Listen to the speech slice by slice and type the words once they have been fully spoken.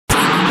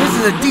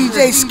is a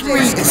DJ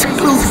Screen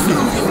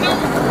exclusive.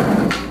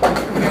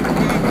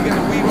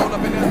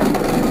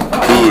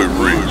 Good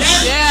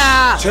Rich.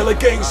 Yeah. Tell the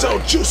gang so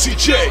Juicy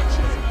J.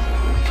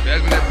 Pass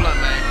me that blunt,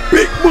 man.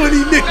 Big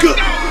money nigga.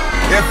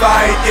 If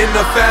I ain't in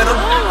the Phantom,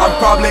 I'm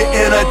probably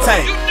in a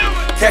tank.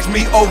 Catch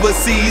me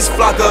overseas,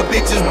 flock of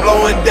bitches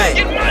blowing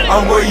dank.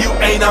 I'm where you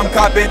ain't, I'm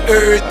copping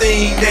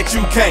everything that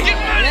you can't.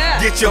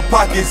 Get your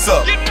pockets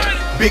up.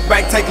 Big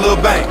bank, take little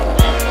bank.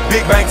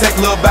 Big bank, take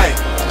little bank.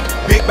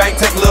 Big bank,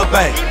 take little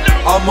bank.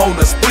 I'm on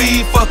the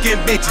spree,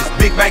 fucking bitches.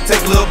 Big bank,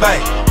 take little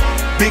bank.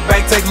 Big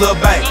bank, take little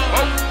bank.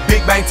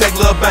 Big bank, take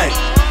little bank.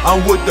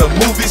 I'm with the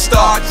movie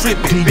star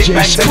tripping. Big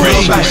bank, take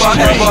little bank.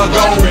 Forever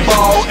gon'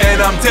 fall,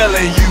 and I'm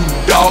telling you,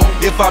 dawg.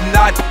 If I'm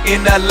not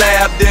in the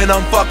lab, then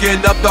I'm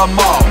fucking up the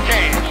mall.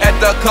 At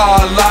the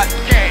car lot,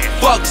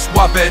 fuck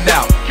swapping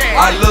out.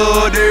 I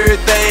loved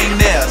everything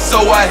there,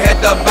 so I had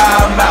to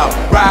buy them out.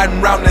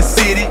 Riding around the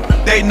city,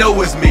 they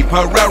know it's me.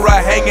 Pereira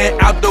hanging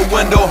out the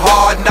window,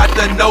 hard not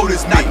to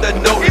notice me.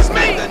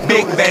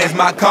 Big bands,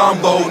 my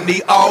combo,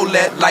 need all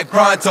that like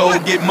pronto.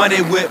 Get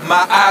money with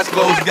my eyes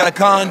closed. Got a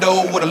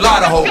condo with a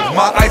lot of hoes.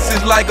 My ice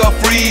is like a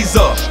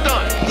freezer.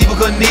 Evil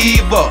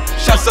Knievel,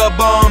 shots up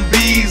on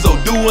Beezel,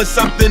 doing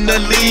something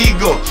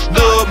illegal.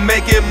 Love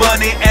making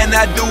money and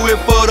I do it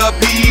for the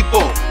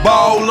people.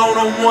 Ball on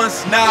them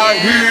once, now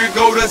here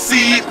go the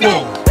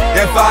sequel.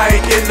 If I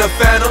ain't in the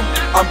Phantom,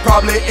 I'm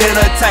probably in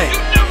a tank.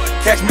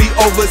 Catch me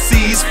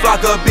overseas,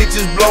 flock of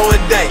bitches blowing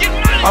dank.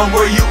 I'm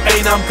where you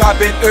ain't, I'm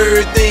copping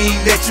everything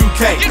that you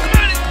can't.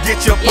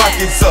 Get your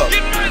pockets up.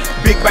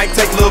 Big bank,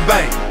 take little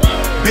bank.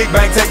 Big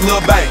bank, take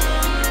little bank.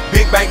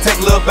 Big bank, take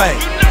little bank.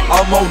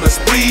 I'm on the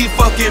spree,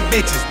 fucking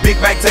bitches. Big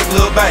bank, take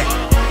little bank.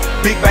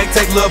 Big bank,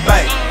 take little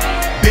bank.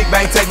 Big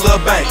bank, take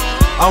little bank.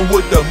 I'm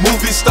with the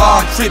movie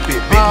star tripping.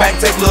 Big bank,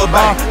 take little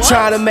bank.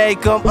 Trying to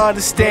make them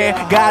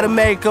understand, gotta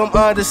make them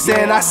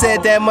understand. I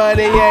said that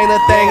money ain't a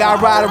thing. I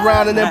ride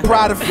around in them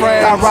Prada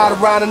frames. I ride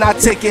around and I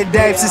ticket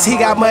Dave. Since he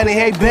got money,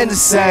 ain't been the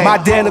same. My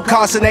denim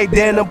costin' they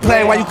denim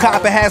plain. While you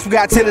copping hats, we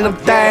got 10 of them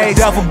things.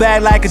 Duffel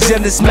bag like a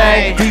gymnast,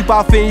 man. Deep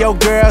off in your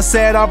girl,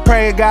 said I'm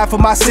praying God for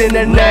my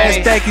sinner names.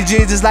 Thank you,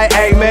 Jesus, like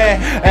amen,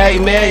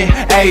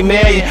 amen,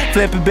 amen.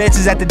 Flipping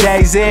bitches at the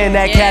day's end.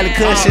 That Cali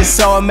Kush is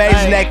so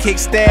amazing. That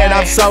kickstand,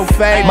 I'm so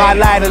famous. My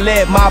lighter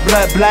lit, my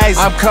blood blaze.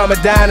 I'm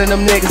coming down and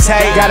them niggas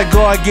hate. Gotta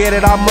go and get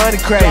it, I'm money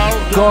crazy.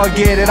 Go and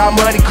get it, I'm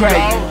money crazy.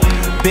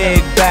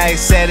 Big bang,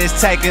 said it's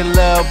taking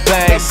little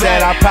bang.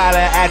 Said I'm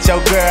probably at your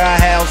girl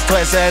house,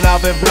 twisting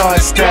up and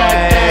blowing straight.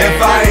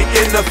 If I ain't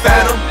in the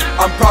Phantom,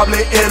 I'm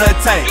probably in a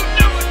tank.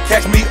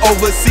 Catch me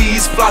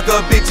overseas, flock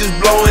of bitches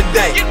blowing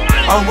dank.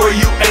 I'm where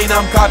you ain't,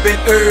 I'm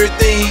copping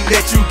everything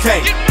that you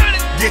can't.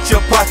 Get your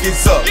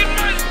pockets up.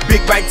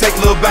 Big bank, take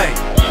little bank.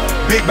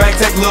 Big bank,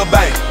 take little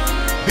bank.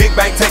 Big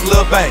bank, take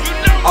little bank.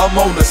 I'm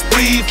on the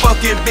spree,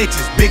 fucking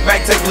bitches. Big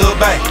bank, take little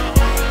bank.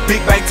 Big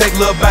bank, take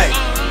little bank.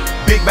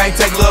 Big bank,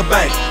 take little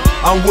bank.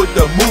 I'm with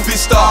the movie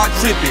star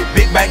tripping.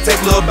 Big bank,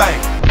 take little bank.